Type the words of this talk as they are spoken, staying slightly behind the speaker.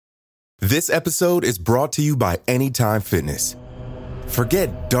This episode is brought to you by Anytime Fitness.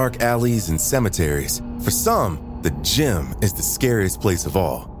 Forget dark alleys and cemeteries. For some, the gym is the scariest place of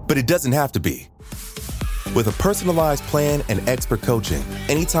all, but it doesn't have to be. With a personalized plan and expert coaching,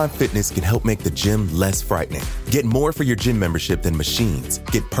 Anytime Fitness can help make the gym less frightening. Get more for your gym membership than machines.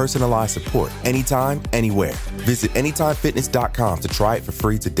 Get personalized support anytime, anywhere. Visit AnytimeFitness.com to try it for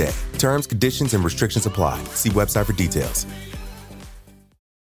free today. Terms, conditions, and restrictions apply. See website for details.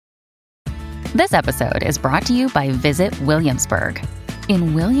 This episode is brought to you by Visit Williamsburg.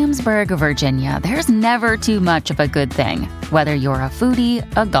 In Williamsburg, Virginia, there's never too much of a good thing. Whether you're a foodie,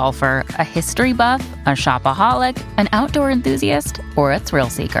 a golfer, a history buff, a shopaholic, an outdoor enthusiast, or a thrill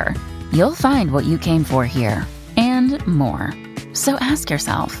seeker, you'll find what you came for here and more. So ask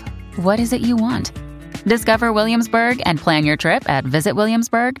yourself, what is it you want? Discover Williamsburg and plan your trip at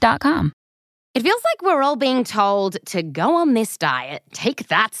visitwilliamsburg.com. It feels like we're all being told to go on this diet, take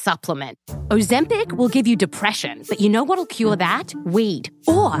that supplement. Ozempic will give you depression, but you know what'll cure that? Weed.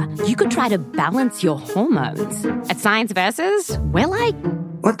 Or you could try to balance your hormones. At Science Versus, we're like,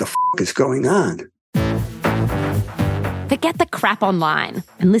 what the f*** is going on? Forget the crap online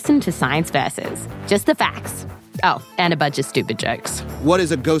and listen to Science Versus. Just the facts. Oh, and a bunch of stupid jokes. What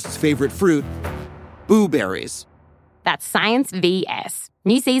is a ghost's favorite fruit? Blueberries. That's Science VS.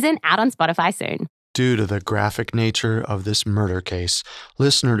 New season out on Spotify soon. Due to the graphic nature of this murder case,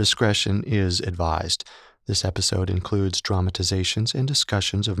 listener discretion is advised. This episode includes dramatizations and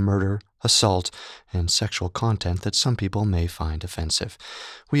discussions of murder, assault, and sexual content that some people may find offensive.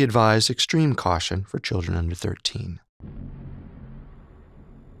 We advise extreme caution for children under 13.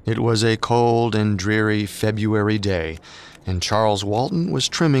 It was a cold and dreary February day, and Charles Walton was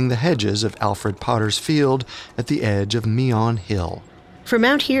trimming the hedges of Alfred Potter's field at the edge of Meon Hill. From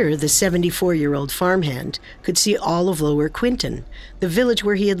out here, the 74-year-old farmhand could see all of Lower Quinton, the village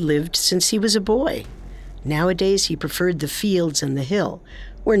where he had lived since he was a boy. Nowadays, he preferred the fields and the hill,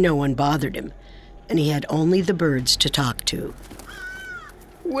 where no one bothered him, and he had only the birds to talk to.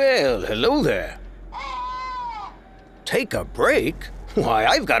 Well, hello there. Take a break? Why,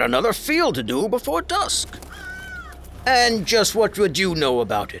 I've got another field to do before dusk. And just what would you know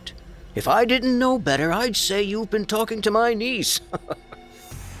about it? If I didn't know better, I'd say you've been talking to my niece.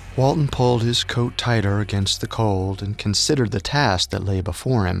 Walton pulled his coat tighter against the cold and considered the task that lay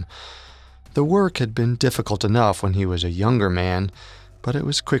before him. The work had been difficult enough when he was a younger man, but it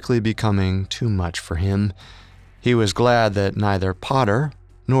was quickly becoming too much for him. He was glad that neither Potter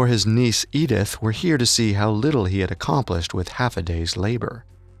nor his niece Edith were here to see how little he had accomplished with half a day's labor.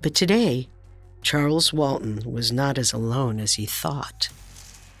 But today, Charles Walton was not as alone as he thought.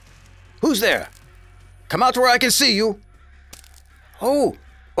 Who's there? Come out where I can see you. Oh,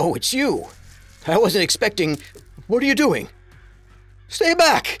 it's you. I wasn't expecting... What are you doing? Stay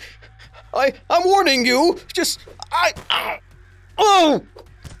back. I'm warning you.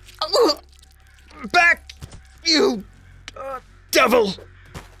 Back, you devil.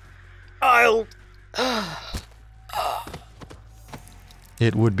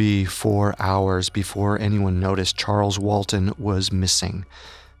 It would be 4 hours before anyone noticed Charles Walton was missing.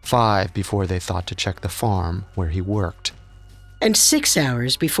 5 before they thought to check the farm where he worked. And 6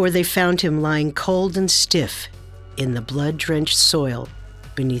 hours before they found him lying cold and stiff in the blood-drenched soil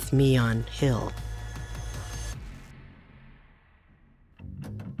beneath Meon Hill.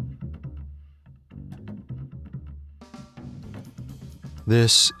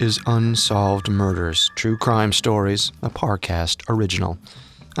 This is Unsolved Murders, True Crime Stories, a Parcast original.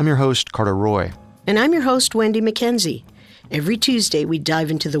 I'm your host, Carter Roy. And I'm your host, Wendy McKenzie. Every Tuesday, we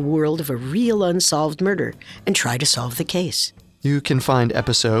dive into the world of a real unsolved murder and try to solve the case. You can find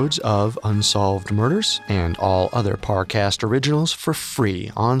episodes of Unsolved Murders and all other Parcast originals for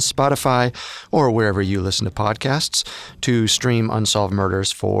free on Spotify or wherever you listen to podcasts. To stream Unsolved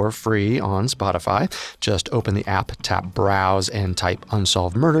Murders for free on Spotify, just open the app, tap Browse, and type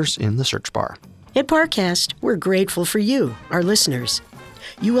Unsolved Murders in the search bar. At Parcast, we're grateful for you, our listeners.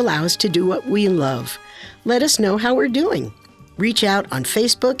 You allow us to do what we love. Let us know how we're doing. Reach out on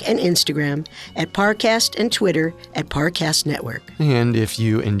Facebook and Instagram at Parcast and Twitter at Parcast Network. And if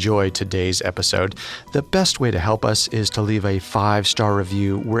you enjoyed today's episode, the best way to help us is to leave a 5-star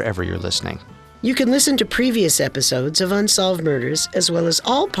review wherever you're listening. You can listen to previous episodes of Unsolved Murders as well as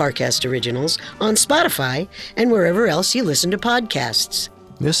all Parcast originals on Spotify and wherever else you listen to podcasts.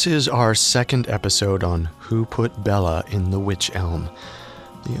 This is our second episode on Who Put Bella in the Wych Elm.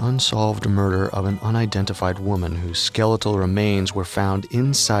 The unsolved murder of an unidentified woman whose skeletal remains were found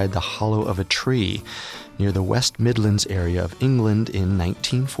inside the hollow of a tree near the West Midlands area of England in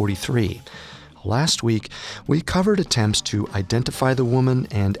 1943. Last week, we covered attempts to identify the woman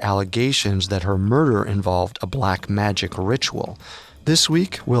and allegations that her murder involved a black magic ritual. This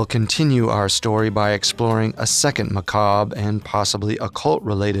week, we'll continue our story by exploring a second macabre and possibly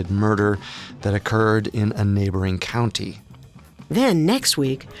occult-related murder that occurred in a neighboring county. Then next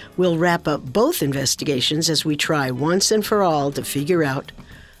week, we'll wrap up both investigations as we try once and for all to figure out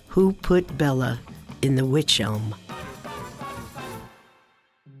who put Bella in the witch elm.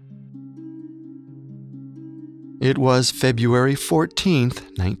 It was February 14th,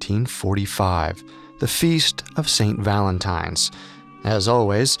 1945, the feast of St. Valentine's. As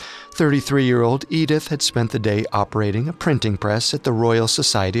always, 33-year-old Edith had spent the day operating a printing press at the Royal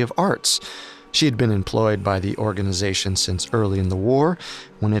Society of Arts. She had been employed by the organization since early in the war,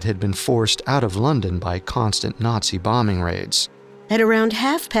 when it had been forced out of London by constant Nazi bombing raids. At around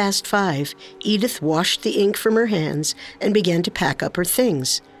 5:30, Edith washed the ink from her hands and began to pack up her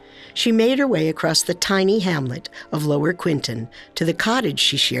things. She made her way across the tiny hamlet of Lower Quinton to the cottage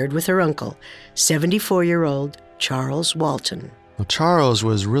she shared with her uncle, 74-year-old Charles Walton. Well, Charles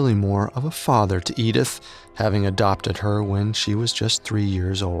was really more of a father to Edith, having adopted her when she was just 3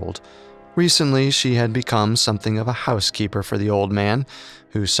 years old. Recently, she had become something of a housekeeper for the old man,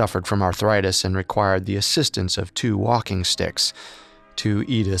 who suffered from arthritis and required the assistance of 2 walking sticks. To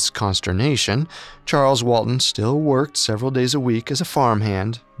Edith's consternation, Charles Walton still worked several days a week as a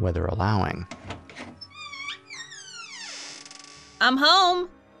farmhand, weather allowing. I'm home.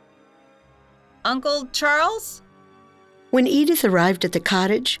 Uncle Charles? When Edith arrived at the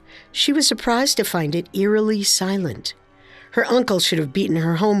cottage, she was surprised to find it eerily silent. Her uncle should have beaten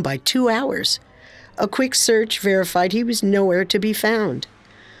her home by 2 hours. A quick search verified he was nowhere to be found.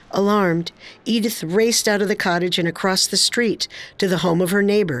 Alarmed, Edith raced out of the cottage and across the street to the home of her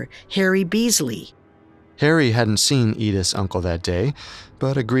neighbor, Harry Beasley. Harry hadn't seen Edith's uncle that day,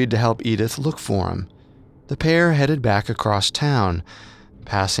 but agreed to help Edith look for him. The pair headed back across town,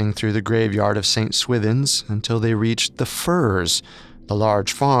 passing through the graveyard of St. Swithin's until they reached the Firs, the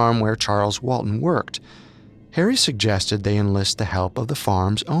large farm where Charles Walton worked. Harry suggested they enlist the help of the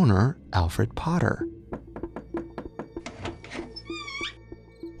farm's owner, Alfred Potter.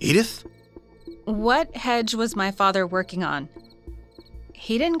 Edith? What hedge was my father working on?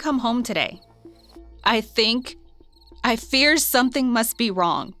 He didn't come home today. I fear something must be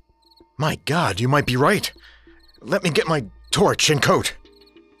wrong. My God, you might be right. Let me get my torch and coat.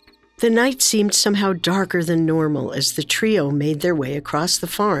 The night seemed somehow darker than normal as the trio made their way across the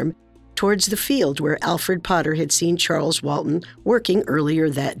farm towards the field where Alfred Potter had seen Charles Walton working earlier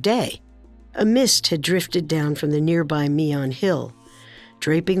that day. A mist had drifted down from the nearby Meon Hill,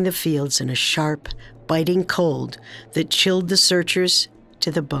 draping the fields in a sharp, biting cold that chilled the searchers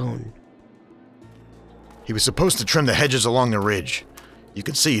to the bone. He was supposed to trim the hedges along the ridge. You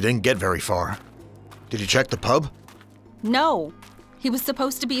could see he didn't get very far. Did you check the pub? No. He was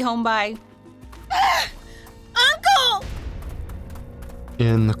supposed to be home by... Uncle!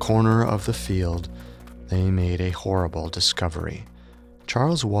 In the corner of the field, they made a horrible discovery.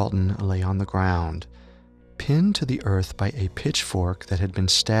 Charles Walton lay on the ground, pinned to the earth by a pitchfork that had been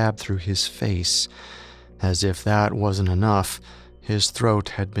stabbed through his face. As if that wasn't enough, his throat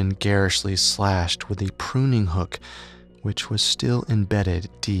had been garishly slashed with a pruning hook, which was still embedded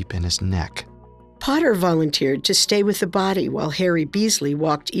deep in his neck. Potter volunteered to stay with the body while Harry Beasley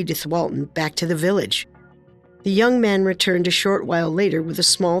walked Edith Walton back to the village. The young man returned a short while later with a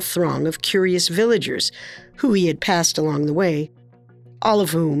small throng of curious villagers who he had passed along the way, all of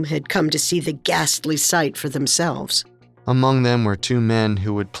whom had come to see the ghastly sight for themselves. Among them were 2 men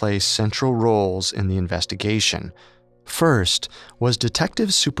who would play central roles in the investigation. First was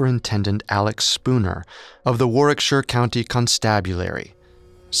Detective Superintendent Alex Spooner of the Warwickshire County Constabulary.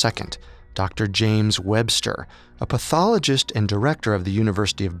 Second, Dr. James Webster, a pathologist and director of the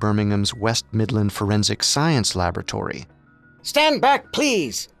University of Birmingham's West Midland Forensic Science Laboratory. Stand back,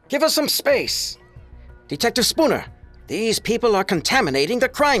 please. Give us some space. Detective Spooner, these people are contaminating the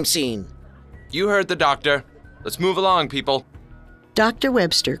crime scene. You heard the doctor. Let's move along, people. Dr.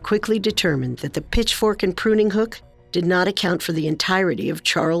 Webster quickly determined that the pitchfork and pruning hook did not account for the entirety of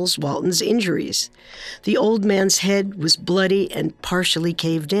Charles Walton's injuries. The old man's head was bloody and partially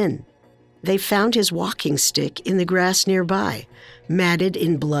caved in. They found his walking stick in the grass nearby, matted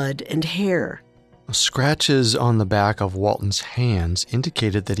in blood and hair. Scratches on the back of Walton's hands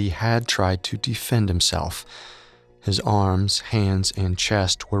indicated that he had tried to defend himself. His arms, hands, and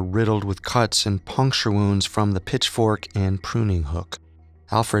chest were riddled with cuts and puncture wounds from the pitchfork and pruning hook.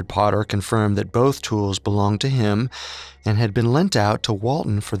 Alfred Potter confirmed that both tools belonged to him and had been lent out to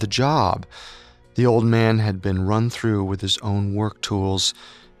Walton for the job. The old man had been run through with his own work tools,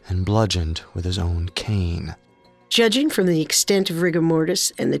 and bludgeoned with his own cane. Judging from the extent of rigor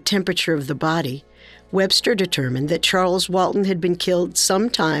mortis and the temperature of the body, Webster determined that Charles Walton had been killed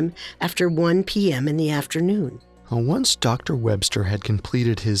sometime after 1 p.m. in the afternoon. Once Dr. Webster had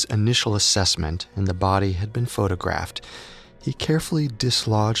completed his initial assessment and the body had been photographed, he carefully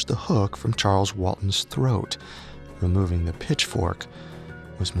dislodged the hook from Charles Walton's throat. Removing the pitchfork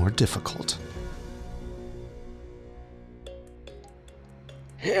was more difficult.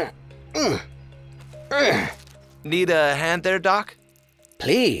 Here. Need a hand there, Doc?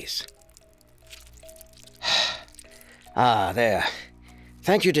 Please. There.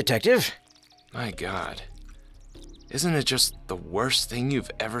 Thank you, Detective. My God. Isn't it just the worst thing you've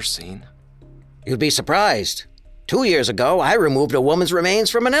ever seen? You'd be surprised. 2 years ago, I removed a woman's remains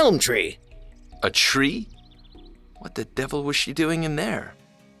from an elm tree. A tree? What the devil was she doing in there?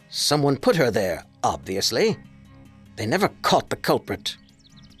 Someone put her there, obviously. They never caught the culprit.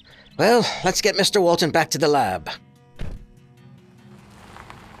 Well, let's get Mr. Walton back to the lab.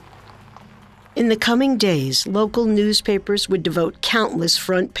 In the coming days, local newspapers would devote countless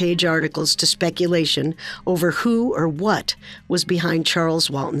front-page articles to speculation over who or what was behind Charles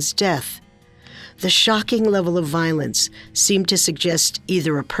Walton's death. The shocking level of violence seemed to suggest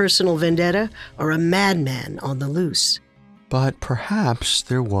either a personal vendetta or a madman on the loose. But perhaps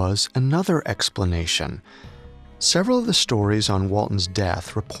there was another explanation. Several of the stories on Walton's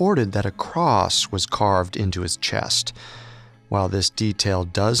death reported that a cross was carved into his chest. While this detail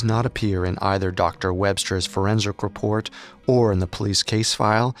does not appear in either Dr. Webster's forensic report or in the police case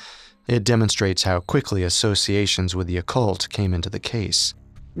file, it demonstrates how quickly associations with the occult came into the case.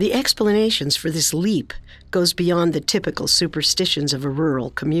 The explanations for this leap goes beyond the typical superstitions of a rural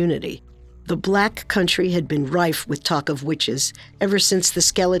community. The Black Country had been rife with talk of witches ever since the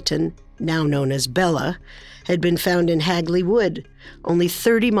skeleton, now known as Bella, had been found in Hagley Wood, only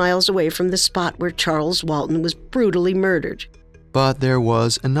 30 miles away from the spot where Charles Walton was brutally murdered. But there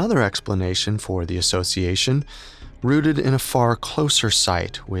was another explanation for the association, rooted in a far closer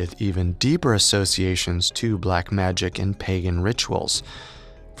site with even deeper associations to black magic and pagan rituals.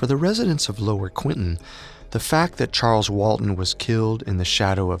 For the residents of Lower Quinton, the fact that Charles Walton was killed in the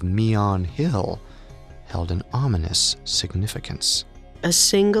shadow of Meon Hill held an ominous significance. A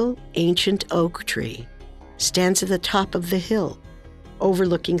single ancient oak tree stands at the top of the hill,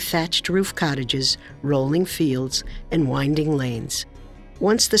 overlooking thatched roof cottages, rolling fields, and winding lanes.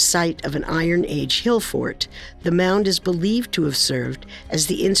 Once the site of an Iron Age hill fort, the mound is believed to have served as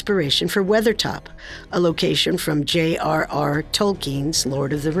the inspiration for Weathertop, a location from J.R.R. Tolkien's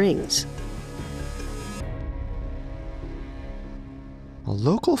Lord of the Rings.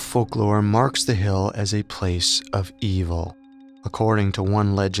 Local folklore marks the hill as a place of evil. According to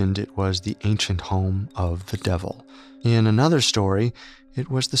one legend, it was the ancient home of the devil. In another story, it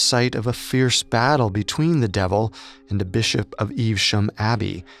was the site of a fierce battle between the devil and a bishop of Evesham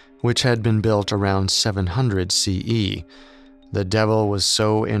Abbey, which had been built around 700 CE. The devil was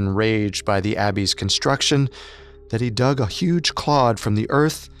so enraged by the abbey's construction that he dug a huge clod from the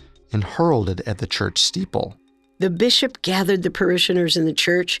earth and hurled it at the church steeple. The bishop gathered the parishioners in the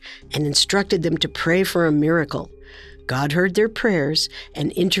church and instructed them to pray for a miracle. God heard their prayers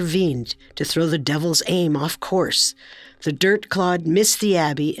and intervened to throw the devil's aim off course. The dirt clod missed the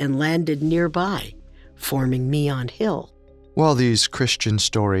abbey and landed nearby, forming Meon Hill. While these Christian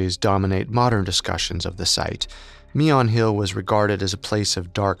stories dominate modern discussions of the site, Meon Hill was regarded as a place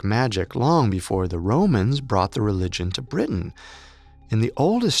of dark magic long before the Romans brought the religion to Britain. In the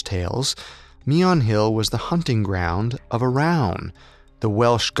oldest tales, Meon Hill was the hunting ground of Araun, the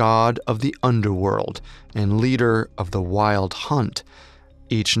Welsh god of the underworld and leader of the wild hunt.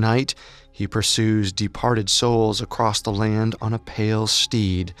 Each night, he pursues departed souls across the land on a pale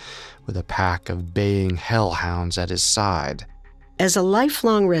steed, with a pack of baying hellhounds at his side. As a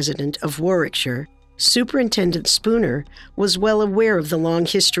lifelong resident of Warwickshire, Superintendent Spooner was well aware of the long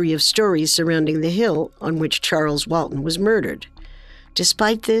history of stories surrounding the hill on which Charles Walton was murdered.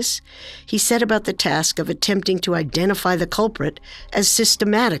 Despite this, he set about the task of attempting to identify the culprit as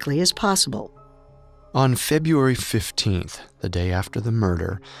systematically as possible. On February 15th, the day after the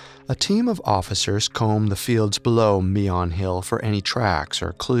murder, a team of officers combed the fields below Meon Hill for any tracks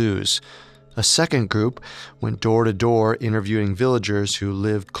or clues. A second group went door to door interviewing villagers who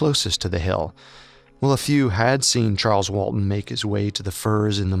lived closest to the hill. While a few had seen Charles Walton make his way to the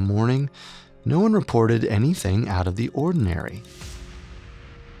firs in the morning, no one reported anything out of the ordinary.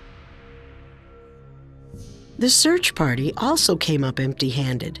 The search party also came up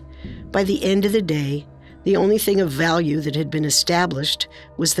empty-handed. By the end of the day, the only thing of value that had been established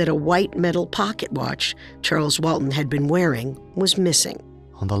was that a white metal pocket watch Charles Walton had been wearing was missing.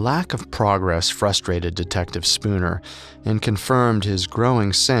 The lack of progress frustrated Detective Spooner and confirmed his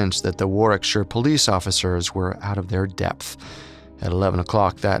growing sense that the Warwickshire police officers were out of their depth. At 11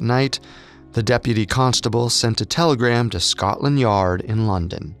 o'clock that night, the deputy constable sent a telegram to Scotland Yard in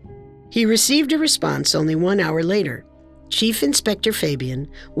London. He received a response only 1 hour later. Chief Inspector Fabian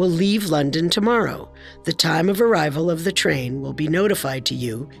will leave London tomorrow. The time of arrival of the train will be notified to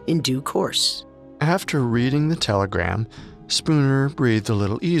you in due course. After reading the telegram, Spooner breathed a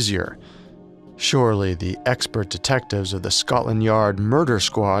little easier. Surely the expert detectives of the Scotland Yard murder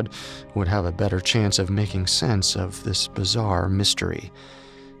squad would have a better chance of making sense of this bizarre mystery.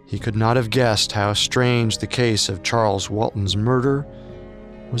 He could not have guessed how strange the case of Charles Walton's murder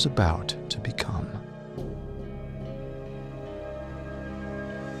was about to become.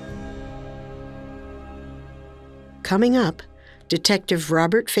 Coming up, Detective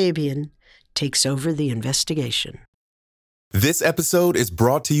Robert Fabian takes over the investigation. This episode is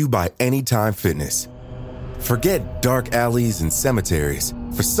brought to you by Anytime Fitness. Forget dark alleys and cemeteries.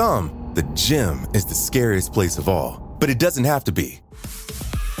 For some, the gym is the scariest place of all, but it doesn't have to be.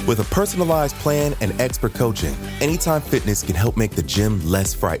 With a personalized plan and expert coaching, Anytime Fitness can help make the gym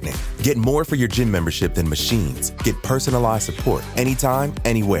less frightening. Get more for your gym membership than machines. Get personalized support anytime,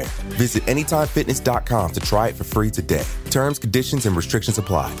 anywhere. Visit AnytimeFitness.com to try it for free today. Terms, conditions, and restrictions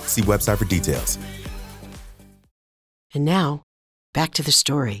apply. See website for details. And now, back to the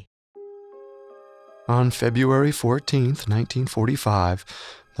story. On February 14th, 1945,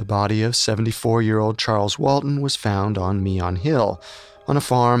 the body of 74-year-old Charles Walton was found on Meon Hill, on a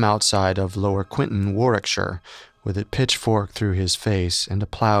farm outside of Lower Quinton, Warwickshire, with a pitchfork through his face and a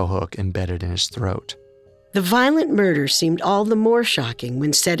plow hook embedded in his throat. The violent murder seemed all the more shocking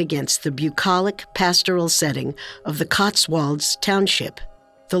when set against the bucolic pastoral setting of the Cotswolds township.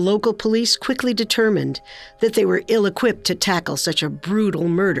 The local police quickly determined that they were ill-equipped to tackle such a brutal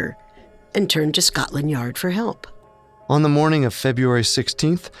murder and turned to Scotland Yard for help. On the morning of February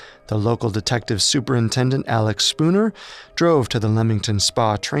 16th, the local detective superintendent Alex Spooner drove to the Leamington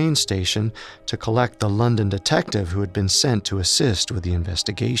Spa train station to collect the London detective who had been sent to assist with the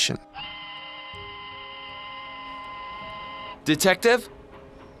investigation. Detective?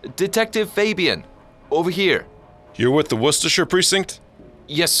 Detective Fabian, over here. You're with the Worcestershire precinct?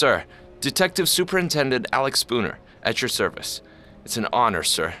 Yes, sir. Detective Superintendent Alex Spooner, at your service. It's an honor,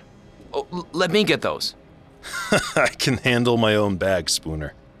 sir. Oh, let me get those. I can handle my own bag,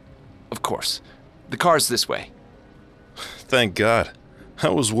 Spooner. Of course. The car's this way. Thank God. I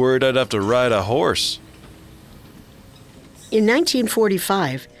was worried I'd have to ride a horse. In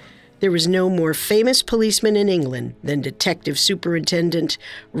 1945, there was no more famous policeman in England than Detective Superintendent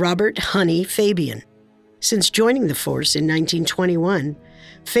Robert "Honey" Fabian. Since joining the force in 1921,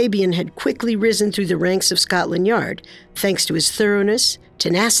 Fabian had quickly risen through the ranks of Scotland Yard thanks to his thoroughness,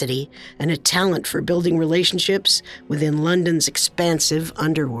 tenacity, and a talent for building relationships within London's expansive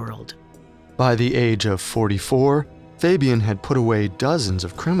underworld. By the age of 44, Fabian had put away dozens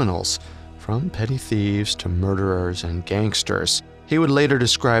of criminals, from petty thieves to murderers and gangsters. He would later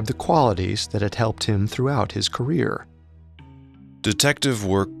describe the qualities that had helped him throughout his career. Detective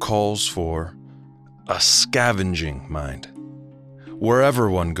work calls for a scavenging mind. Wherever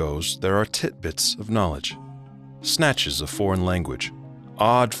one goes, there are tidbits of knowledge, snatches of foreign language,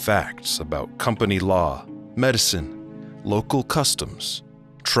 odd facts about company law, medicine, local customs,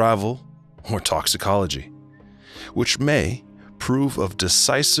 travel, or toxicology, which may prove of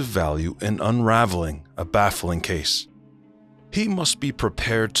decisive value in unraveling a baffling case. He must be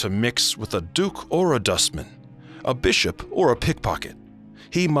prepared to mix with a duke or a dustman, a bishop or a pickpocket.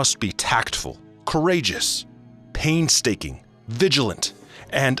 He must be tactful, courageous, painstaking, vigilant,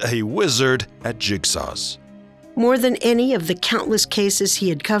 and a wizard at jigsaws. More than any of the countless cases he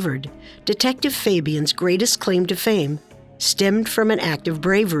had covered, Detective Fabian's greatest claim to fame stemmed from an act of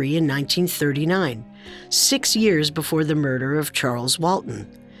bravery in 1939, 6 years before the murder of Charles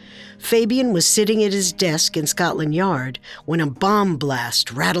Walton. Fabian was sitting at his desk in Scotland Yard when a bomb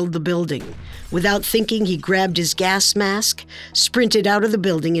blast rattled the building. Without thinking, he grabbed his gas mask, sprinted out of the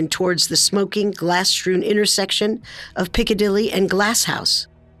building and towards the smoking, glass-strewn intersection of Piccadilly and Glasshouse.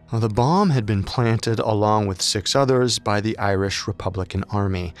 The bomb had been planted along with 6 others by the Irish Republican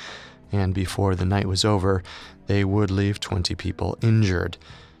Army, and before the night was over, they would leave 20 people injured.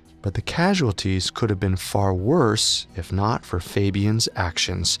 But the casualties could have been far worse if not for Fabian's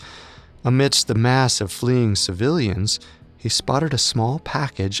actions. Amidst the mass of fleeing civilians, he spotted a small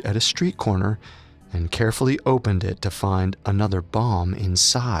package at a street corner and carefully opened it to find another bomb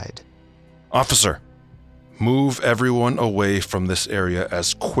inside. Officer, move everyone away from this area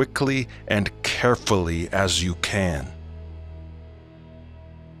as quickly and carefully as you can.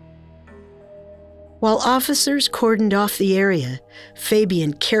 While officers cordoned off the area,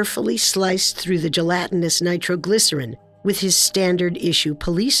 Fabian carefully sliced through the gelatinous nitroglycerin with his standard-issue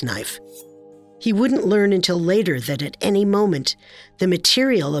police knife. He wouldn't learn until later that at any moment, the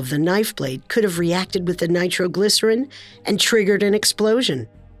material of the knife blade could have reacted with the nitroglycerin and triggered an explosion.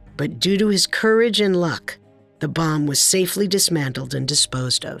 But due to his courage and luck, the bomb was safely dismantled and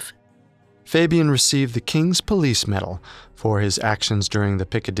disposed of. Fabian received the King's Police Medal for his actions during the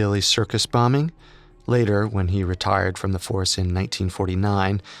Piccadilly Circus bombing. Later, when he retired from the force in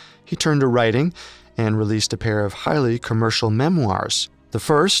 1949, he turned to writing and released a pair of highly commercial memoirs. The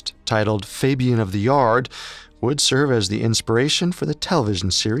first, titled Fabian of the Yard, would serve as the inspiration for the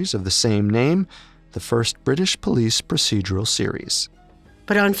television series of the same name, the first British police procedural series.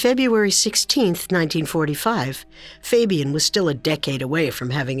 But on February 16, 1945, Fabian was still a decade away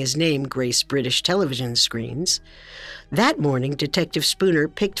from having his name grace British television screens. That morning, Detective Spooner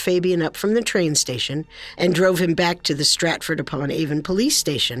picked Fabian up from the train station and drove him back to the Stratford-upon-Avon police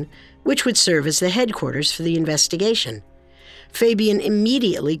station, which would serve as the headquarters for the investigation. Fabian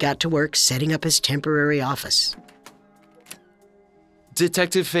immediately got to work setting up his temporary office.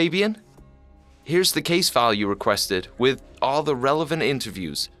 Detective Fabian? Here's the case file you requested, with all the relevant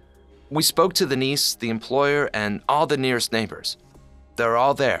interviews. We spoke to the niece, the employer, and all the nearest neighbors. They're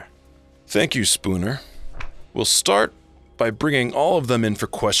all there. Thank you, Spooner. We'll start by bringing all of them in for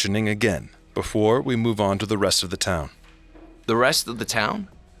questioning again, before we move on to the rest of the town. The rest of the town?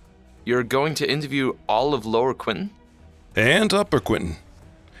 You're going to interview all of Lower Quinton? And Upper Quinton.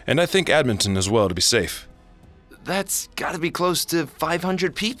 And I think Edmonton as well, to be safe. That's gotta be close to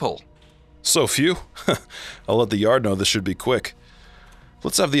 500 people. So few? I'll let the yard know this should be quick.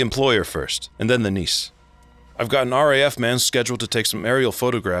 Let's have the employer first, and then the niece. I've got an RAF man scheduled to take some aerial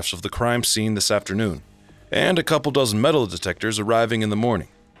photographs of the crime scene this afternoon, and a couple dozen metal detectors arriving in the morning.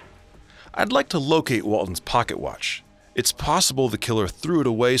 I'd like to locate Walton's pocket watch. It's possible the killer threw it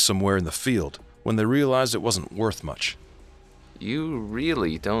away somewhere in the field when they realized it wasn't worth much. You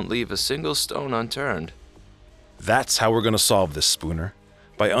really don't leave a single stone unturned. That's how we're going to solve this, Spooner.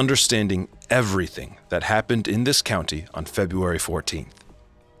 By understanding everything that happened in this county on February 14th.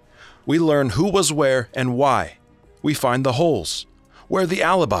 We learn who was where and why. We find the holes, where the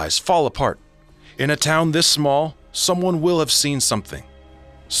alibis fall apart. In a town this small, someone will have seen something.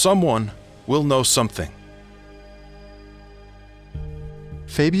 Someone will know something.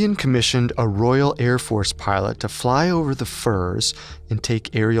 Fabian commissioned a Royal Air Force pilot to fly over the firs and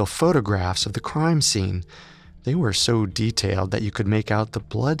take aerial photographs of the crime scene. They were so detailed that you could make out the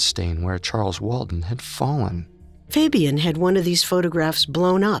bloodstain where Charles Walton had fallen. Fabian had one of these photographs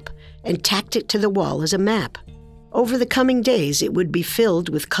blown up and tacked it to the wall as a map. Over the coming days, it would be filled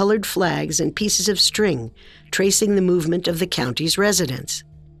with colored flags and pieces of string, tracing the movement of the county's residents.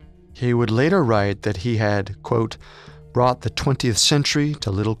 He would later write that he had, quote, brought the 20th century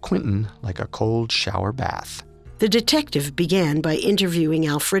to Little Quinton like a cold shower bath. The detective began by interviewing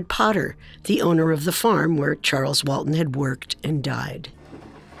Alfred Potter, the owner of the farm where Charles Walton had worked and died.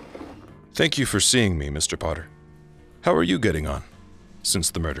 Thank you for seeing me, Mr. Potter. How are you getting on since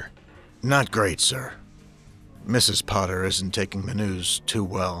the murder? Not great, sir. Mrs. Potter isn't taking the news too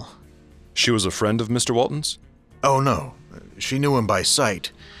well. She was a friend of Mr. Walton's? Oh, no. She knew him by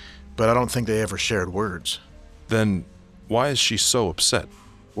sight, but I don't think they ever shared words. Then why is she so upset?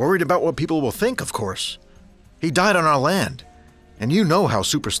 Worried about what people will think, of course. He died on our land, and you know how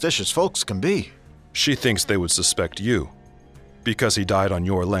superstitious folks can be. She thinks they would suspect you, because he died on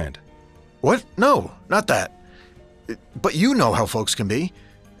your land. What? No, not that. But you know how folks can be.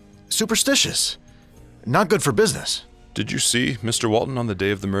 Superstitious. Not good for business. Did you see Mr. Walton on the day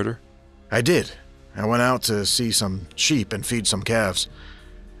of the murder? I did. I went out to see some sheep and feed some calves.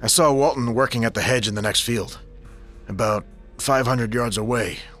 I saw Walton working at the hedge in the next field, about 500 yards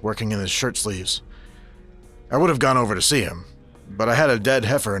away, working in his shirt sleeves. I would have gone over to see him, but I had a dead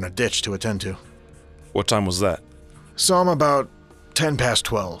heifer in a ditch to attend to. What time was that? Saw him about 10 past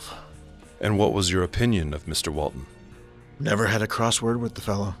 12. And what was your opinion of Mr. Walton? Never had a crossword with the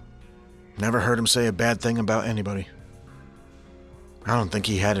fellow. Never heard him say a bad thing about anybody. I don't think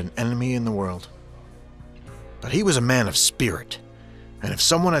he had an enemy in the world. But he was a man of spirit, and if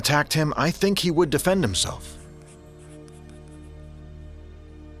someone attacked him, I think he would defend himself.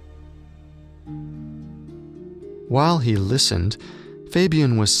 While he listened,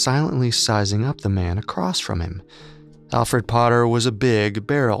 Fabian was silently sizing up the man across from him. Alfred Potter was a big,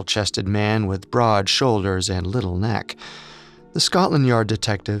 barrel-chested man with broad shoulders and little neck. The Scotland Yard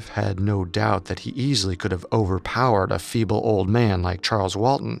detective had no doubt that he easily could have overpowered a feeble old man like Charles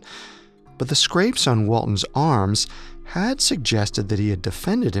Walton, but the scrapes on Walton's arms had suggested that he had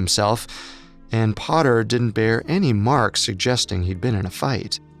defended himself, and Potter didn't bear any marks suggesting he'd been in a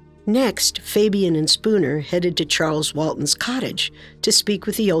fight. Next, Fabian and Spooner headed to Charles Walton's cottage to speak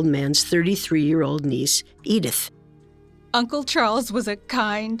with the old man's 33-year-old niece, Edith. Uncle Charles was a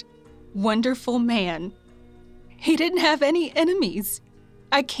kind, wonderful man. He didn't have any enemies.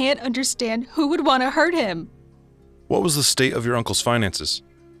 I can't understand who would want to hurt him. What was the state of your uncle's finances?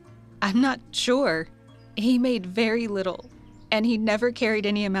 I'm not sure. He made very little, and he never carried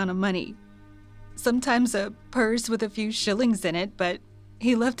any amount of money. Sometimes a purse with a few shillings in it, but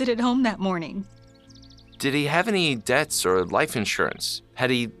he left it at home that morning. Did he have any debts or life insurance? Had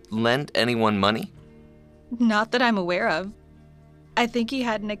he lent anyone money? Not that I'm aware of. I think he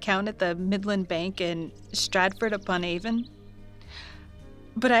had an account at the Midland Bank in Stratford-upon-Avon.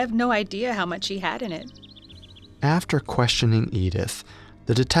 But I have no idea how much he had in it. After questioning Edith,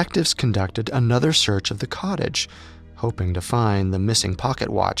 the detectives conducted another search of the cottage, hoping to find the missing pocket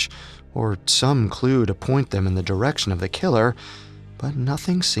watch or some clue to point them in the direction of the killer, but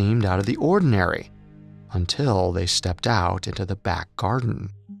nothing seemed out of the ordinary until they stepped out into the back garden.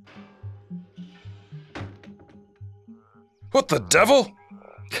 What the devil?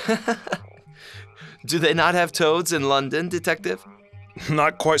 Do they not have toads in London, Detective?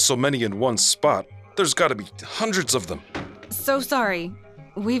 Not quite so many in one spot. There's got to be hundreds of them. So sorry.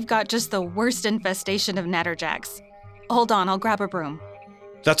 We've got just the worst infestation of natterjacks. Hold on, I'll grab a broom.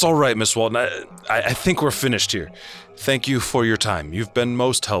 That's all right, Miss Walton. I think we're finished here. Thank you for your time. You've been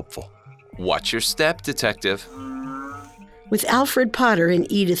most helpful. Watch your step, Detective. With Alfred Potter and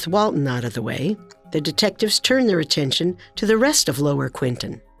Edith Walton out of the way, the detectives turned their attention to the rest of Lower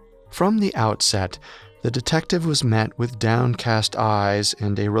Quinton. From the outset, the detective was met with downcast eyes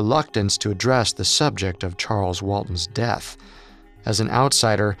and a reluctance to address the subject of Charles Walton's death. As an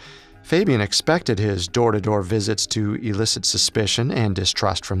outsider, Fabian expected his door-to-door visits to elicit suspicion and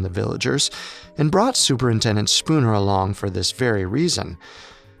distrust from the villagers, and brought Superintendent Spooner along for this very reason.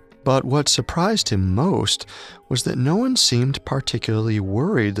 But what surprised him most was that no one seemed particularly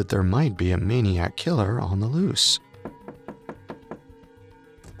worried that there might be a maniac killer on the loose.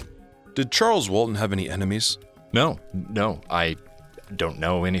 Did Charles Walton have any enemies? No, I don't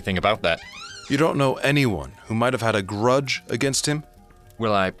know anything about that. You don't know anyone who might have had a grudge against him?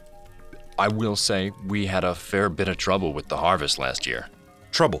 Well, I will say we had a fair bit of trouble with the harvest last year.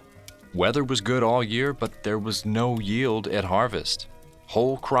 Trouble? Weather was good all year, but there was no yield at harvest.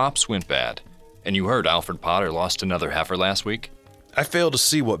 Whole crops went bad. And you heard Alfred Potter lost another heifer last week? I fail to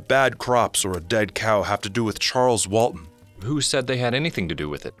see what bad crops or a dead cow have to do with Charles Walton. Who said they had anything to do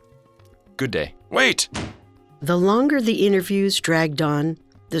with it? Good day. Wait! The longer the interviews dragged on,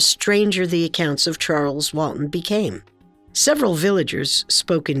 the stranger the accounts of Charles Walton became. Several villagers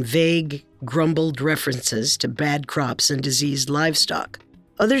spoke in vague, grumbled references to bad crops and diseased livestock.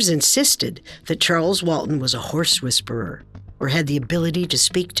 Others insisted that Charles Walton was a horse whisperer or had the ability to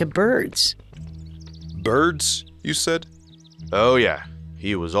speak to birds. Birds, you said? Oh yeah,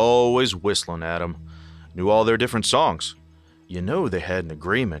 he was always whistling at 'em. Knew all their different songs. You know they had an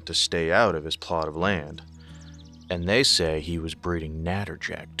agreement to stay out of his plot of land. And they say he was breeding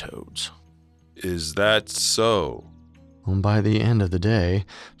natterjack toads. Is that so? Well, by the end of the day,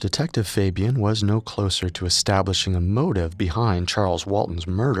 Detective Fabian was no closer to establishing a motive behind Charles Walton's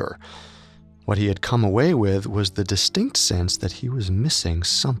murder. What he had come away with was the distinct sense that he was missing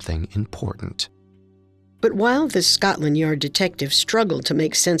something important. But while the Scotland Yard detective struggled to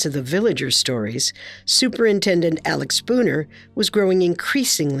make sense of the villagers' stories, Superintendent Alex Spooner was growing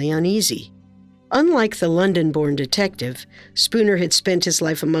increasingly uneasy. Unlike the London-born detective, Spooner had spent his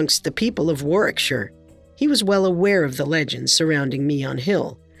life amongst the people of Warwickshire. He was well aware of the legends surrounding Meon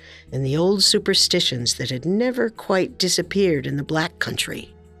Hill and the old superstitions that had never quite disappeared in the Black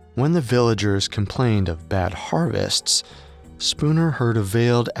Country. When the villagers complained of bad harvests, Spooner heard a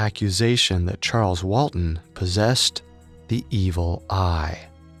veiled accusation that Charles Walton possessed the evil eye.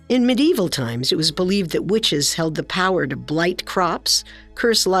 In medieval times, it was believed that witches held the power to blight crops,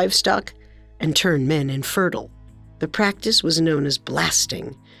 curse livestock, and turn men infertile. The practice was known as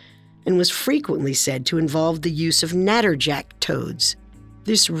blasting and was frequently said to involve the use of natterjack toads.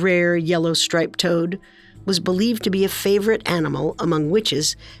 This rare yellow-striped toad was believed to be a favorite animal among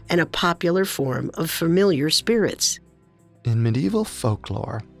witches and a popular form of familiar spirits. In medieval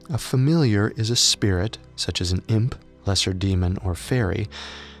folklore, a familiar is a spirit, such as an imp, lesser demon, or fairy,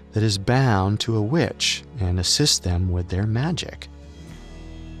 that is bound to a witch and assists them with their magic.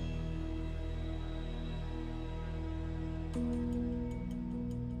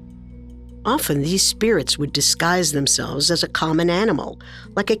 Often these spirits would disguise themselves as a common animal,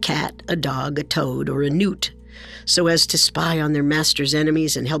 like a cat, a dog, a toad, or a newt, so as to spy on their master's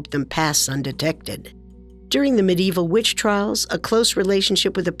enemies and help them pass undetected. During the medieval witch trials, a close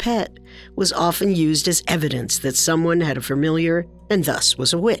relationship with a pet was often used as evidence that someone had a familiar and thus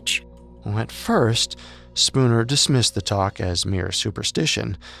was a witch. At first, Spooner dismissed the talk as mere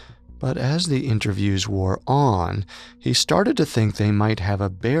superstition, but as the interviews wore on, he started to think they might have a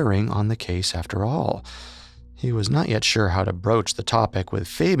bearing on the case after all. He was not yet sure how to broach the topic with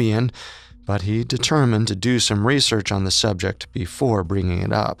Fabian, but he determined to do some research on the subject before bringing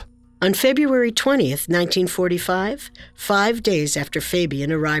it up. On February 20th, 1945, 5 days after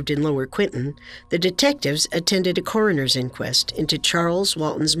Fabian arrived in Lower Quinton, the detectives attended a coroner's inquest into Charles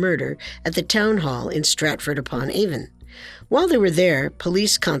Walton's murder at the town hall in Stratford-upon-Avon. While they were there,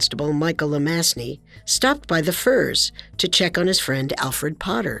 police constable Michael Lemassney stopped by the Firs to check on his friend Alfred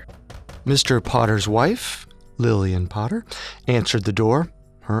Potter. Mr. Potter's wife, Lillian Potter, answered the door.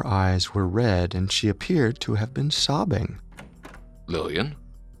 Her eyes were red and she appeared to have been sobbing. Lillian?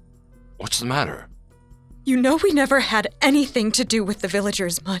 What's the matter? You know we never had anything to do with the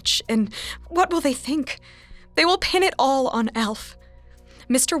villagers much, and what will they think? They will pin it all on Alf.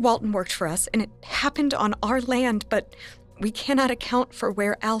 Mr. Walton worked for us, and it happened on our land, but we cannot account for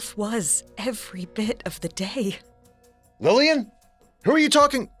where Alf was every bit of the day. Lillian? Who are you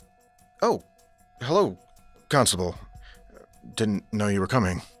talking? Oh, hello, Constable. Didn't know you were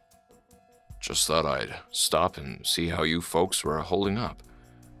coming. Just thought I'd stop and see how you folks were holding up.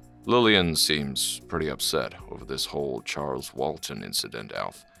 Lillian seems pretty upset over this whole Charles Walton incident,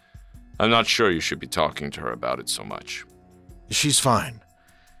 Alf. I'm not sure you should be talking to her about it so much. She's fine.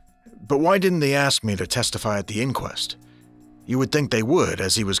 But why didn't they ask me to testify at the inquest? You would think they would,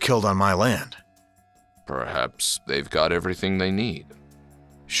 as he was killed on my land. Perhaps they've got everything they need.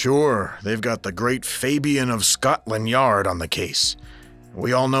 Sure, they've got the great Fabian of Scotland Yard on the case.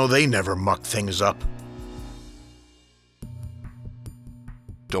 We all know they never muck things up.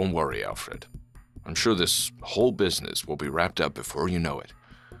 Don't worry, Alfred. I'm sure this whole business will be wrapped up before you know it.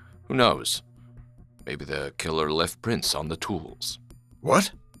 Who knows? Maybe the killer left prints on the tools.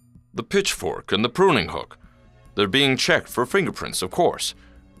 What? The pitchfork and the pruning hook. They're being checked for fingerprints, of course.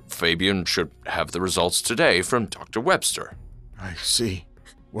 Fabian should have the results today from Dr. Webster. I see.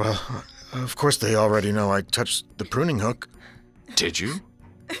 Well, of course they already know I touched the pruning hook. Did you?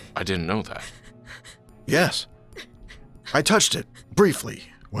 I didn't know that. Yes. I touched it, briefly,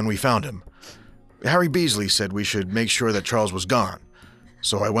 when we found him. Harry Beasley said we should make sure that Charles was gone.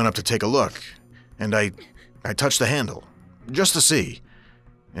 So I went up to take a look, and I touched the handle, just to see.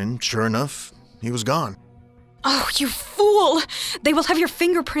 And sure enough, he was gone. Oh, you fool! They will have your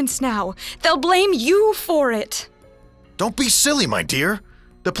fingerprints now. They'll blame you for it. Don't be silly, my dear.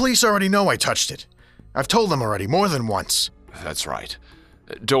 The police already know I touched it. I've told them already, more than once. That's right.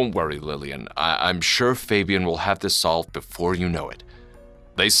 Don't worry, Lillian. I'm sure Fabian will have this solved before you know it.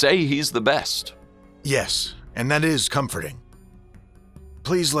 They say he's the best. Yes, and that is comforting.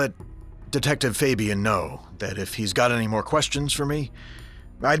 Please let Detective Fabian know that if he's got any more questions for me,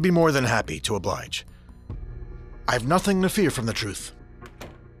 I'd be more than happy to oblige. I've nothing to fear from the truth.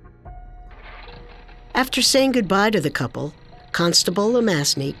 After saying goodbye to the couple, Constable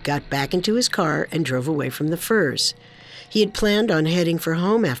Lemassney got back into his car and drove away from the Firs. He had planned on heading for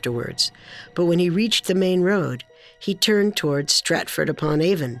home afterwards, but when he reached the main road, he turned towards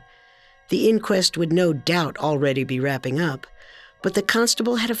Stratford-upon-Avon. The inquest would no doubt already be wrapping up, but the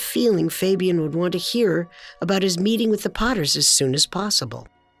constable had a feeling Fabian would want to hear about his meeting with the Potters as soon as possible.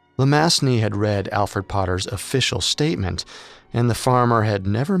 Lemassney had read Alfred Potter's official statement, and the farmer had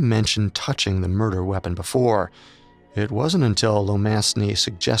never mentioned touching the murder weapon before. It wasn't until Lemassney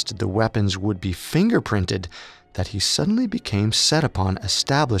suggested the weapons would be fingerprinted that he suddenly became set upon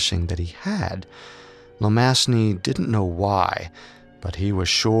establishing that he had. Lemassney didn't know why, but he was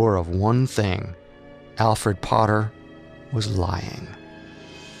sure of one thing. Alfred Potter was lying.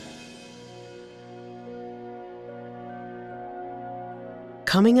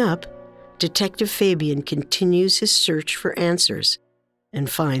 Coming up, Detective Fabian continues his search for answers and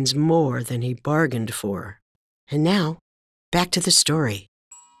finds more than he bargained for. And now, back to the story.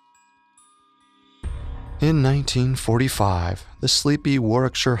 In 1945, the sleepy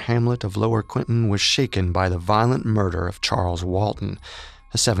Warwickshire hamlet of Lower Quinton was shaken by the violent murder of Charles Walton,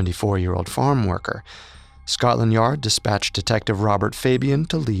 a 74-year-old farm worker. Scotland Yard dispatched Detective Robert Fabian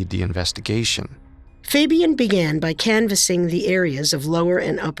to lead the investigation. Fabian began by canvassing the areas of Lower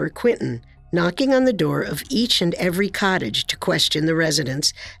and Upper Quinton, knocking on the door of each and every cottage to question the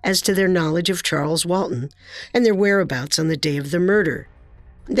residents as to their knowledge of Charles Walton and their whereabouts on the day of the murder.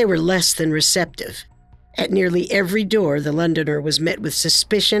 They were less than receptive. At nearly every door, the Londoner was met with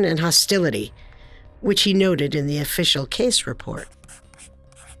suspicion and hostility. which he noted in the official case report.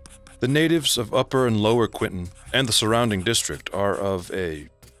 The natives of Upper and Lower Quinton and the surrounding district are of a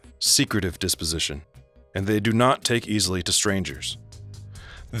secretive disposition, and they do not take easily to strangers.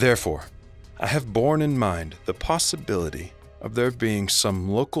 Therefore, I have borne in mind the possibility of there being some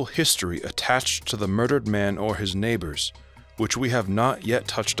local history attached to the murdered man or his neighbors, which we have not yet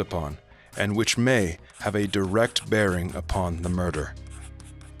touched upon, and which may have a direct bearing upon the murder.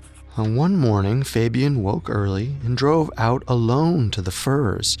 One morning, Fabian woke early and drove out alone to the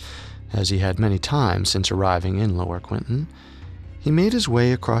Firs, as he had many times since arriving in Lower Quinton. He made his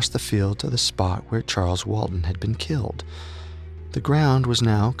way across the field to the spot where Charles Walton had been killed. The ground was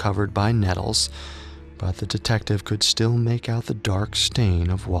now covered by nettles, but the detective could still make out the dark stain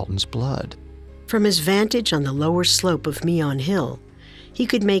of Walton's blood. From his vantage on the lower slope of Meon Hill, he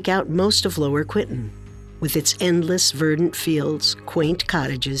could make out most of Lower Quinton, with its endless verdant fields, quaint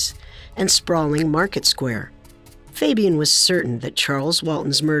cottages, and sprawling market square. Fabian was certain that Charles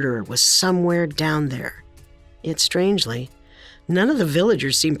Walton's murderer was somewhere down there. Yet strangely, none of the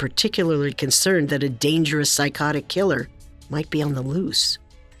villagers seemed particularly concerned that a dangerous psychotic killer might be on the loose.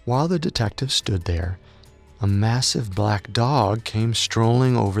 While the detective stood there, a massive black dog came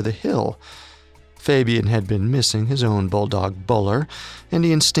strolling over the hill. Fabian had been missing his own bulldog Buller, and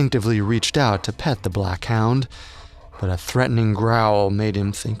he instinctively reached out to pet the black hound, but a threatening growl made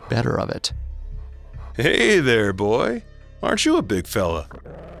him think better of it. Hey there, boy. Aren't you a big fella?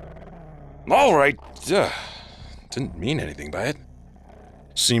 All right. Didn't mean anything by it.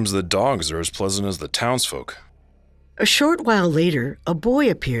 Seems the dogs are as pleasant as the townsfolk. A short while later, a boy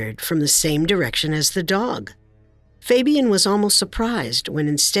appeared from the same direction as the dog. Fabian was almost surprised when,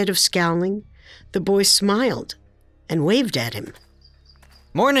 instead of scowling, the boy smiled and waved at him.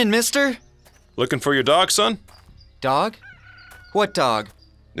 Morning, mister. Looking for your dog, son? Dog? What dog?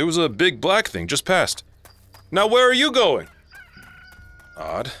 It was a big black thing just passed. Now where are you going?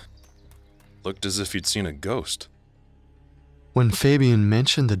 Odd. Looked as if you'd seen a ghost. When Fabian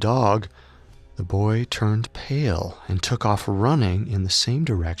mentioned the dog, the boy turned pale and took off running in the same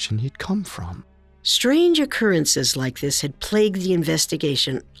direction he'd come from. Strange occurrences like this had plagued the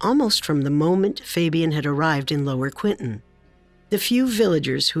investigation almost from the moment Fabian had arrived in Lower Quinton. The few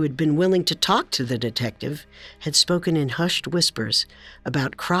villagers who had been willing to talk to the detective had spoken in hushed whispers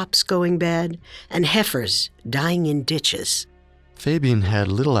about crops going bad and heifers dying in ditches. Fabian had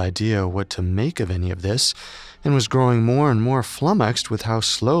little idea what to make of any of this, and was growing more and more flummoxed with how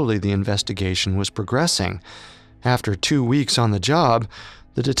slowly the investigation was progressing. After 2 weeks on the job,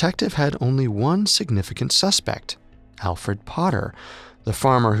 the detective had only one significant suspect, Alfred Potter. The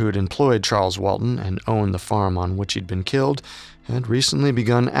farmer who had employed Charles Walton and owned the farm on which he'd been killed had recently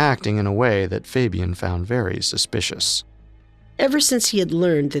begun acting in a way that Fabian found very suspicious. Ever since he had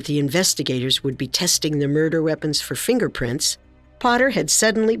learned that the investigators would be testing the murder weapons for fingerprints, Potter had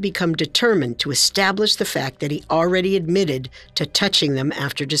suddenly become determined to establish the fact that he already admitted to touching them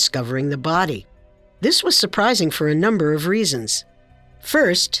after discovering the body. This was surprising for a number of reasons.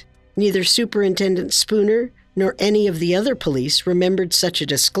 First, neither Superintendent Spooner nor any of the other police remembered such a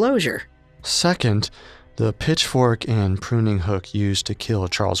disclosure. Second, the pitchfork and pruning hook used to kill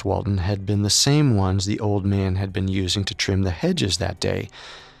Charles Walton had been the same ones the old man had been using to trim the hedges that day.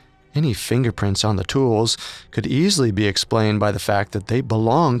 Any fingerprints on the tools could easily be explained by the fact that they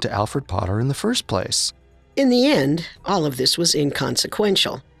belonged to Alfred Potter in the first place. In the end, all of this was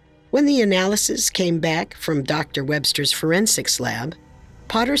inconsequential. When the analysis came back from Dr. Webster's forensics lab,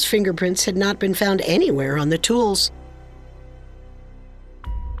 Potter's fingerprints had not been found anywhere on the tools.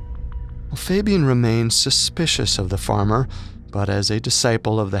 Fabian remained suspicious of the farmer, but as a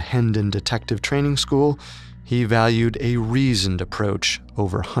disciple of the Hendon Detective Training School, he valued a reasoned approach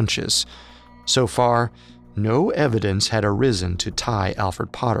over hunches. So far, no evidence had arisen to tie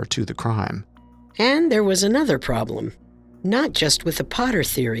Alfred Potter to the crime. And there was another problem, not just with the Potter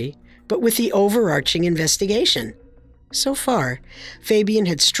theory, but with the overarching investigation. So far, Fabian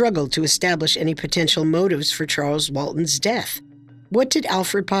had struggled to establish any potential motives for Charles Walton's death. What did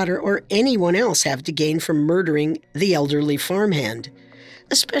Alfred Potter or anyone else have to gain from murdering the elderly farmhand,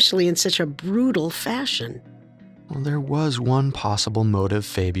 especially in such a brutal fashion? Well, there was one possible motive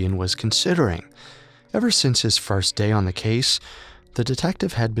Fabian was considering. Ever since his first day on the case, the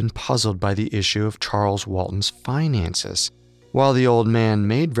detective had been puzzled by the issue of Charles Walton's finances. While the old man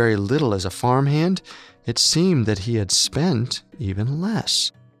made very little as a farmhand, it seemed that he had spent even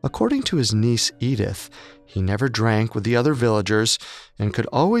less. According to his niece Edith, he never drank with the other villagers and could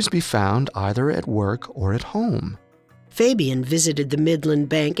always be found either at work or at home. Fabian visited the Midland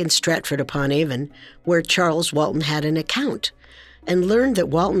Bank in Stratford-upon-Avon, where Charles Walton had an account. and learned that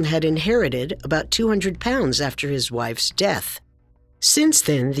Walton had inherited about 200 pounds after his wife's death. Since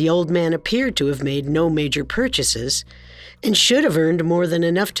then, the old man appeared to have made no major purchases and should have earned more than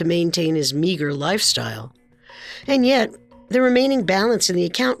enough to maintain his meager lifestyle. And yet, the remaining balance in the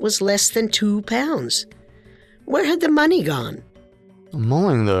account was less than 2 pounds. Where had the money gone?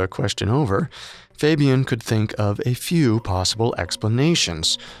 Mulling the question over, Fabian could think of a few possible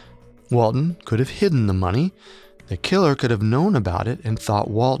explanations. Walton could have hidden the money. The killer could have known about it and thought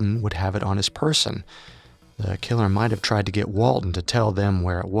Walton would have it on his person. The killer might have tried to get Walton to tell them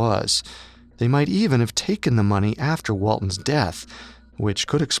where it was. They might even have taken the money after Walton's death, which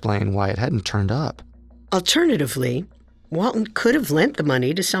could explain why it hadn't turned up. Alternatively, Walton could have lent the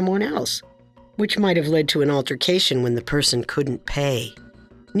money to someone else, which might have led to an altercation when the person couldn't pay.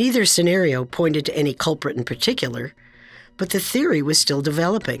 Neither scenario pointed to any culprit in particular, but the theory was still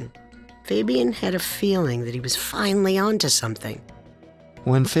developing. Fabian had a feeling that he was finally onto something.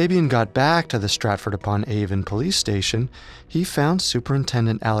 When Fabian got back to the Stratford-upon-Avon police station, he found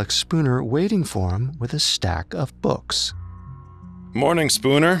Superintendent Alex Spooner waiting for him with a stack of books. Morning,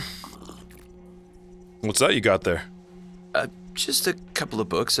 Spooner. What's that you got there? Just a couple of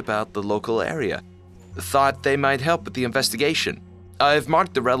books about the local area. Thought they might help with the investigation. I've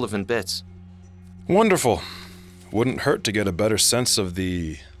marked the relevant bits. Wonderful. Wouldn't hurt to get a better sense of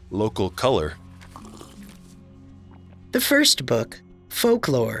the local color. The first book,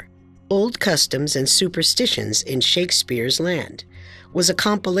 Folklore, Old Customs and Superstitions in Shakespeare's Land, was a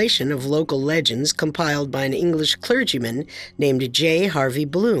compilation of local legends compiled by an English clergyman named J. Harvey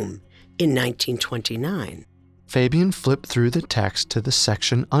Bloom in 1929. Fabian flipped through the text to the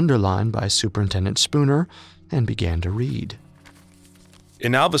section underlined by Superintendent Spooner and began to read.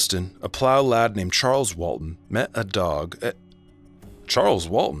 In Alveston, a plow lad named Charles Walton met a dog. Charles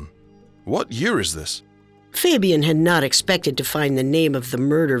Walton? What year is this? Fabian had not expected to find the name of the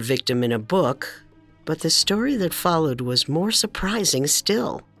murder victim in a book, but the story that followed was more surprising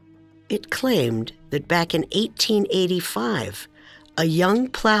still. It claimed that back in 1885, a young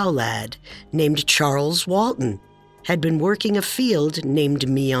plow lad named Charles Walton had been working a field named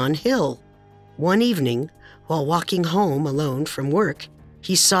Meon Hill. One evening, while walking home alone from work,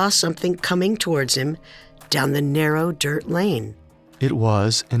 he saw something coming towards him down the narrow dirt lane. It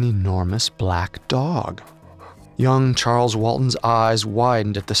was an enormous black dog. Young Charles Walton's eyes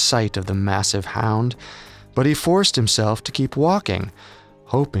widened at the sight of the massive hound, but he forced himself to keep walking,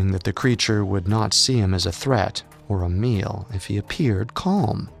 hoping that the creature would not see him as a threat or a meal if he appeared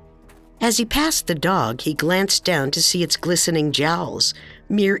calm. As he passed the dog, he glanced down to see its glistening jowls,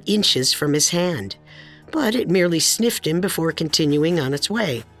 mere inches from his hand, but it merely sniffed him before continuing on its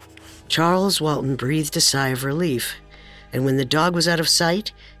way. Charles Walton breathed a sigh of relief, and when the dog was out of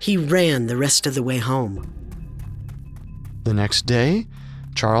sight, he ran the rest of the way home. The next day,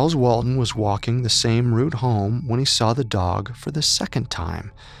 Charles Walton was walking the same route home when he saw the dog for the second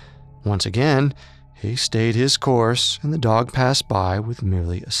time. Once again, he stayed his course, and the dog passed by with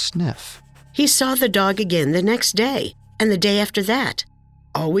merely a sniff. He saw the dog again the next day, and the day after that,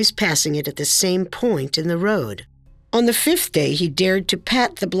 always passing it at the same point in the road. On the 5th day, he dared to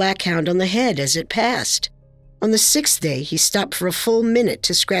pat the black hound on the head as it passed. On the 6th day, he stopped for a full minute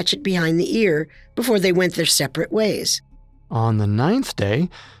to scratch it behind the ear before they went their separate ways. On the 9th day,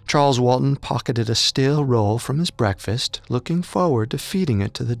 Charles Walton pocketed a stale roll from his breakfast, looking forward to feeding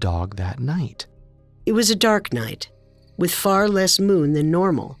it to the dog that night. It was a dark night, with far less moon than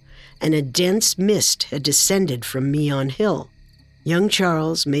normal, and a dense mist had descended from Meon Hill. Young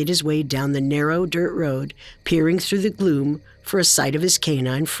Charles made his way down the narrow dirt road, peering through the gloom for a sight of his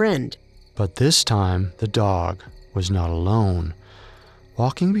canine friend. But this time, the dog was not alone.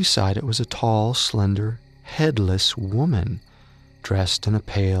 Walking beside it was a tall, slender, headless woman, dressed in a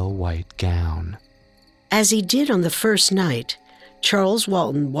pale white gown. As he did on the first night, Charles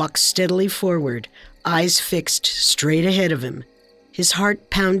Walton walked steadily forward, eyes fixed straight ahead of him, his heart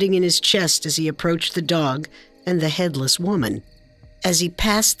pounding in his chest as he approached the dog and the headless woman. As he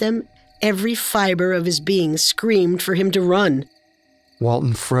passed them, every fiber of his being screamed for him to run.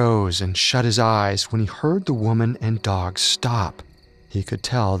 Walton froze and shut his eyes when he heard the woman and dog stop. He could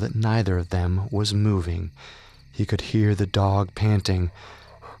tell that neither of them was moving. He could hear the dog panting,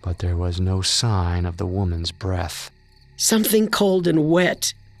 but there was no sign of the woman's breath. Something cold and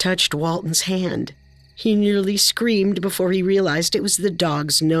wet touched Walton's hand. He nearly screamed before he realized it was the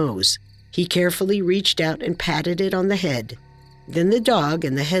dog's nose. He carefully reached out and patted it on the head. Then the dog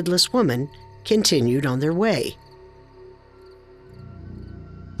and the headless woman continued on their way.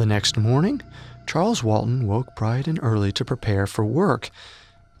 The next morning, Charles Walton woke bright and early to prepare for work.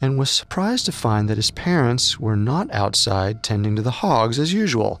 and was surprised to find that his parents were not outside tending to the hogs as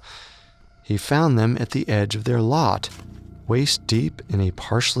usual. He found them at the edge of their lot, waist deep in a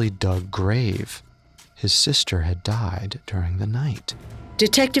partially dug grave. His sister had died during the night.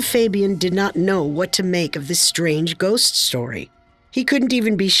 Detective Fabian did not know what to make of this strange ghost story. He couldn't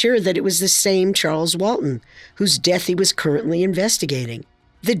even be sure that it was the same Charles Walton, whose death he was currently investigating.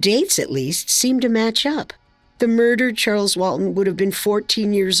 The dates, at least, seemed to match up. The murdered Charles Walton would have been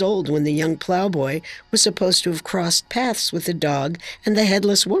 14 years old when the young plowboy was supposed to have crossed paths with the dog and the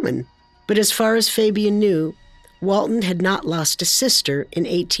headless woman. But as far as Fabian knew, Walton had not lost a sister in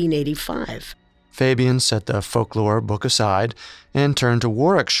 1885. Fabian set the folklore book aside and turned to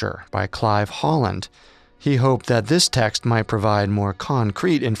Warwickshire by Clive Holland. He hoped that this text might provide more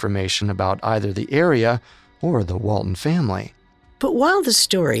concrete information about either the area or the Walton family. But while the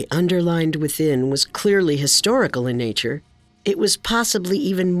story underlined within was clearly historical in nature, it was possibly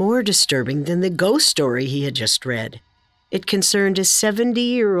even more disturbing than the ghost story he had just read. It concerned a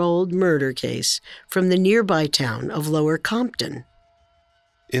 70-year-old murder case from the nearby town of Lower Compton.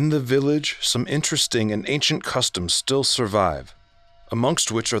 In the village, some interesting and ancient customs still survive,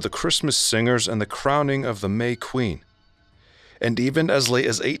 amongst which are the Christmas singers and the crowning of the May Queen. And even as late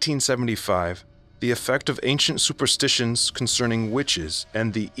as 1875, the effect of ancient superstitions concerning witches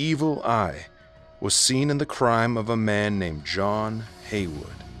and the evil eye was seen in the crime of a man named John Haywood.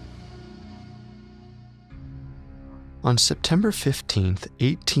 On September 15,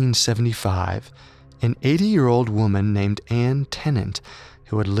 1875, an 80-year-old woman named Anne Tennant,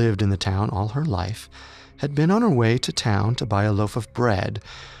 who had lived in the town all her life, had been on her way to town to buy a loaf of bread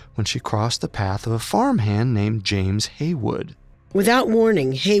when she crossed the path of a farmhand named James Haywood. Without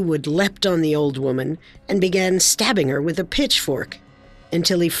warning, Haywood leapt on the old woman and began stabbing her with a pitchfork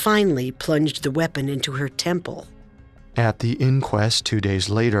until he finally plunged the weapon into her temple. At the inquest 2 days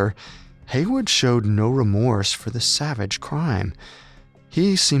later, Haywood showed no remorse for the savage crime.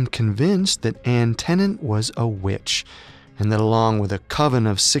 He seemed convinced that Anne Tennant was a witch, and that along with a coven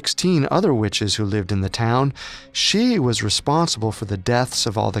of 16 other witches who lived in the town, she was responsible for the deaths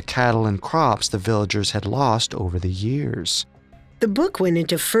of all the cattle and crops the villagers had lost over the years. The book went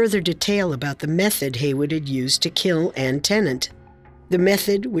into further detail about the method Haywood had used to kill Anne Tennant, the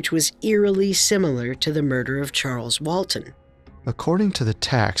method which was eerily similar to the murder of Charles Walton. According to the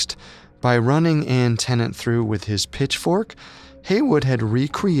text, by running Anne Tennant through with his pitchfork, Haywood had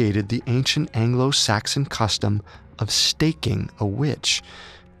recreated the ancient Anglo-Saxon custom of staking a witch,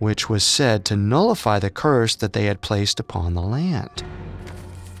 which was said to nullify the curse that they had placed upon the land.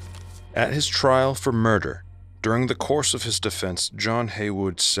 At his trial for murder, during the course of his defense, John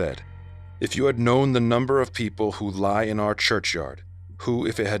Haywood said, "If you had known the number of people who lie in our churchyard, who,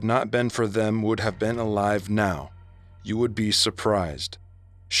 if it had not been for them, would have been alive now, you would be surprised.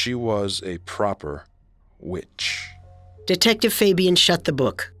 She was a proper witch." Detective Fabian shut the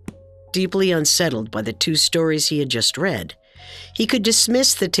book, deeply unsettled by the two stories he had just read. He could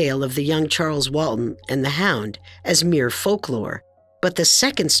dismiss the tale of the young Charles Walton and the Hound as mere folklore, but the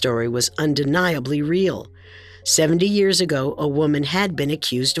second story was undeniably real. 70 years ago, a woman had been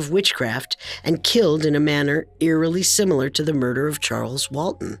accused of witchcraft and killed in a manner eerily similar to the murder of Charles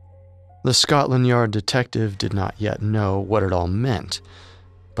Walton. The Scotland Yard detective did not yet know what it all meant,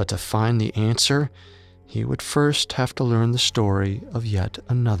 but to find the answer, he would first have to learn the story of yet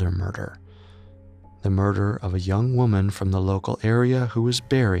another murder. The murder of a young woman from the local area who was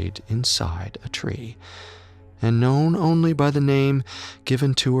buried inside a tree, and known only by the name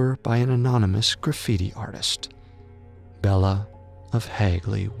given to her by an anonymous graffiti artist, Bella of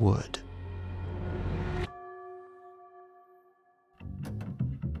Hagley Wood.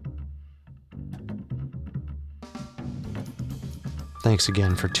 Thanks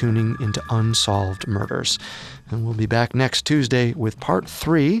again for tuning into Unsolved Murders, and we'll be back next Tuesday with part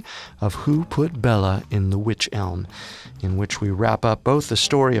 3 of Who Put Bella in the Witch Elm, in which we wrap up both the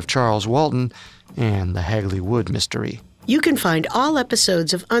story of Charles Walton and the Hagley Wood mystery. You can find all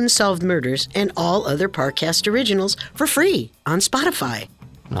episodes of Unsolved Murders and all other Parcast originals for free on Spotify.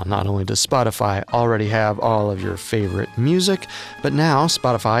 Now, not only does Spotify already have all of your favorite music, but now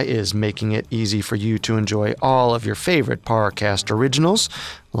Spotify is making it easy for you to enjoy all of your favorite Parcast originals,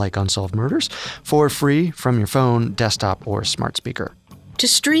 like Unsolved Murders, for free from your phone, desktop, or smart speaker. To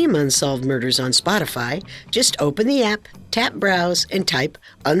stream Unsolved Murders on Spotify, just open the app, tap Browse, and type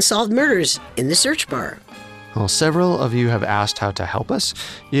Unsolved Murders in the search bar. Well, several of you have asked how to help us.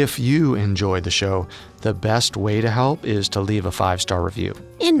 If you enjoyed the show, the best way to help is to leave a 5-star review.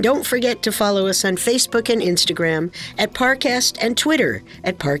 And don't forget to follow us on Facebook and Instagram at Parcast and Twitter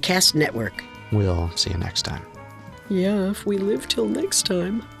at Parcast Network. We'll see you next time. Yeah, if we live till next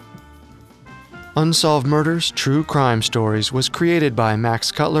time. Unsolved Murders True Crime Stories was created by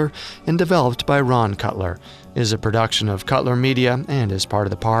Max Cutler and developed by Ron Cutler, is a production of Cutler Media and is part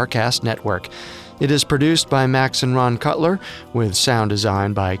of the Parcast Network. It is produced by Max and Ron Cutler with sound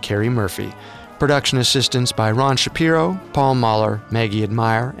design by Carrie Murphy. Production assistance by Ron Shapiro, Paul Mahler, Maggie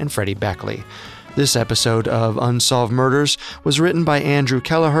Admire, and Freddie Beckley. This episode of Unsolved Murders was written by Andrew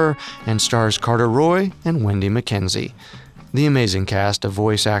Kelleher and stars Carter Roy and Wendy McKenzie. The amazing cast of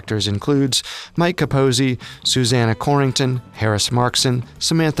voice actors includes Mike Capozzi, Susanna Corrington, Harris Markson,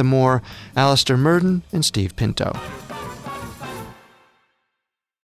 Samantha Moore, Alistair Murden, and Steve Pinto.